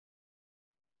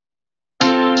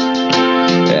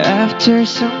After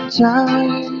some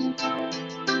time,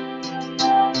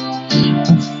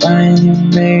 I finally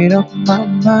made up my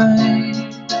mind.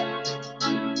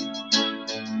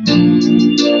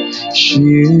 She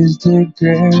is the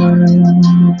girl,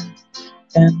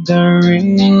 and I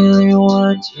really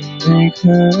want to make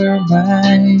her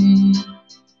mine.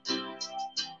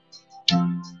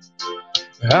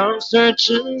 I'm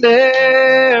searching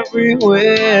everywhere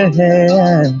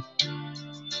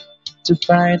to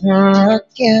find her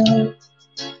again.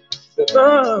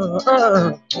 Tell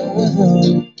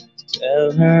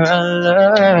her I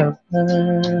love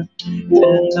her,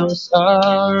 and I'm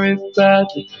sorry about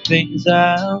the things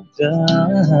I've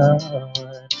done.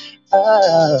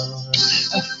 Oh,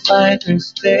 I find her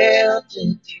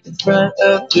standing in front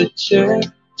of the church,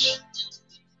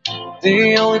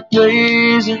 the only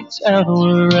place in town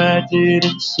where I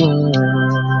didn't search.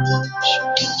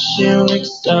 She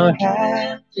looks so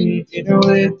happy in her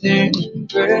wedding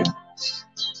dress,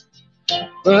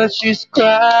 but she's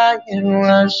crying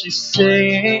while she's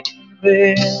saying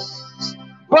this.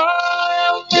 Boy,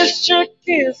 I miss your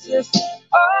kisses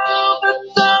all the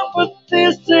time, but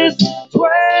this is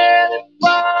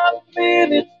 25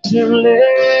 minutes too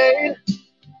late.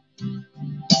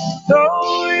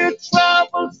 Though you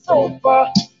traveled so far,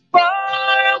 boy,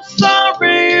 I'm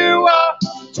sorry you are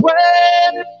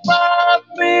 25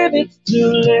 minutes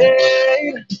too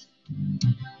late.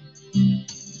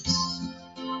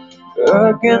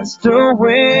 Against the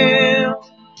wind,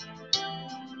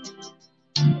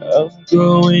 I'm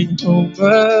going home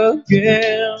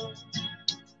again,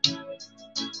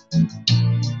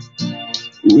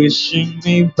 wishing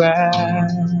me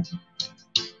back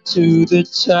to the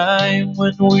time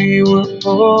when we were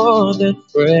more than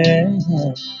friends.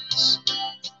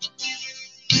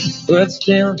 But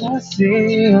still I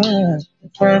see her in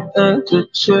front of the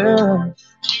church,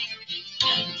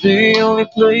 the only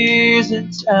place in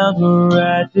town where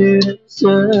I didn't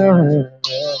search.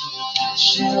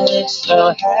 She looks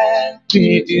so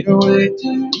happy in her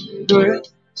wedding dress,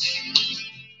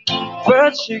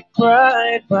 but she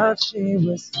cried while she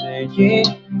was saying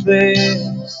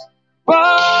this. Boy,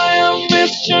 I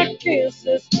miss your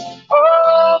kisses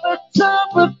all the time,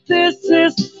 but this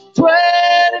is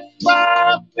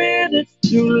 25 minutes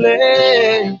too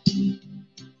late.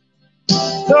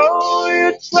 Though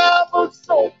you traveled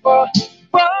so far,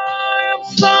 boy, I'm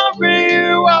sorry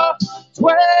you are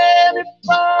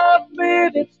 25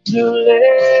 minutes too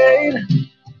late.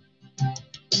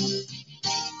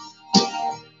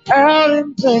 Out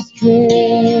in the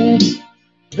streets,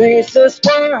 places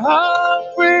where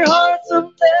hungry hearts have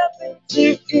nothing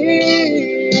to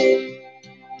eat.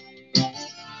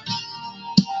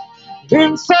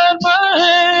 Inside my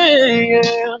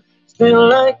head,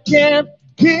 still I can't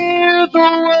hear the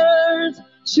words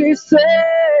she said.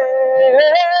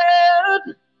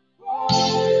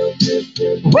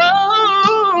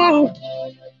 Whoa,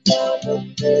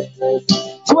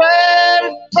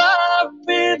 25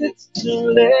 minutes too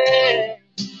late.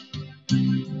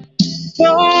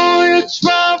 Though you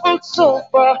traveled so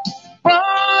far,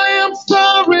 I'm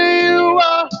sorry you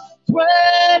are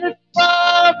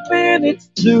 25 minutes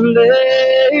too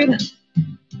late.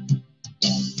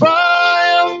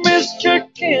 I missed your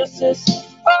kisses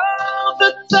all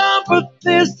the time, but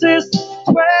this is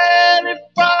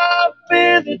 25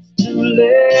 minutes too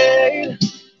late.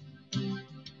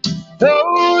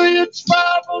 Though you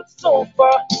traveled so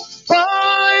far,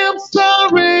 I'm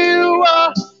sorry you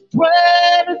are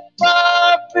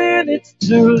 25 minutes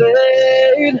too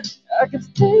late. I can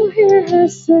still hear her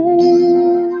say,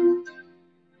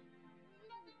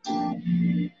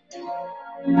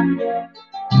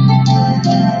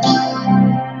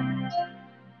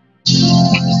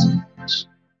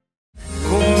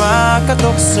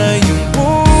 kumakatok sa iyong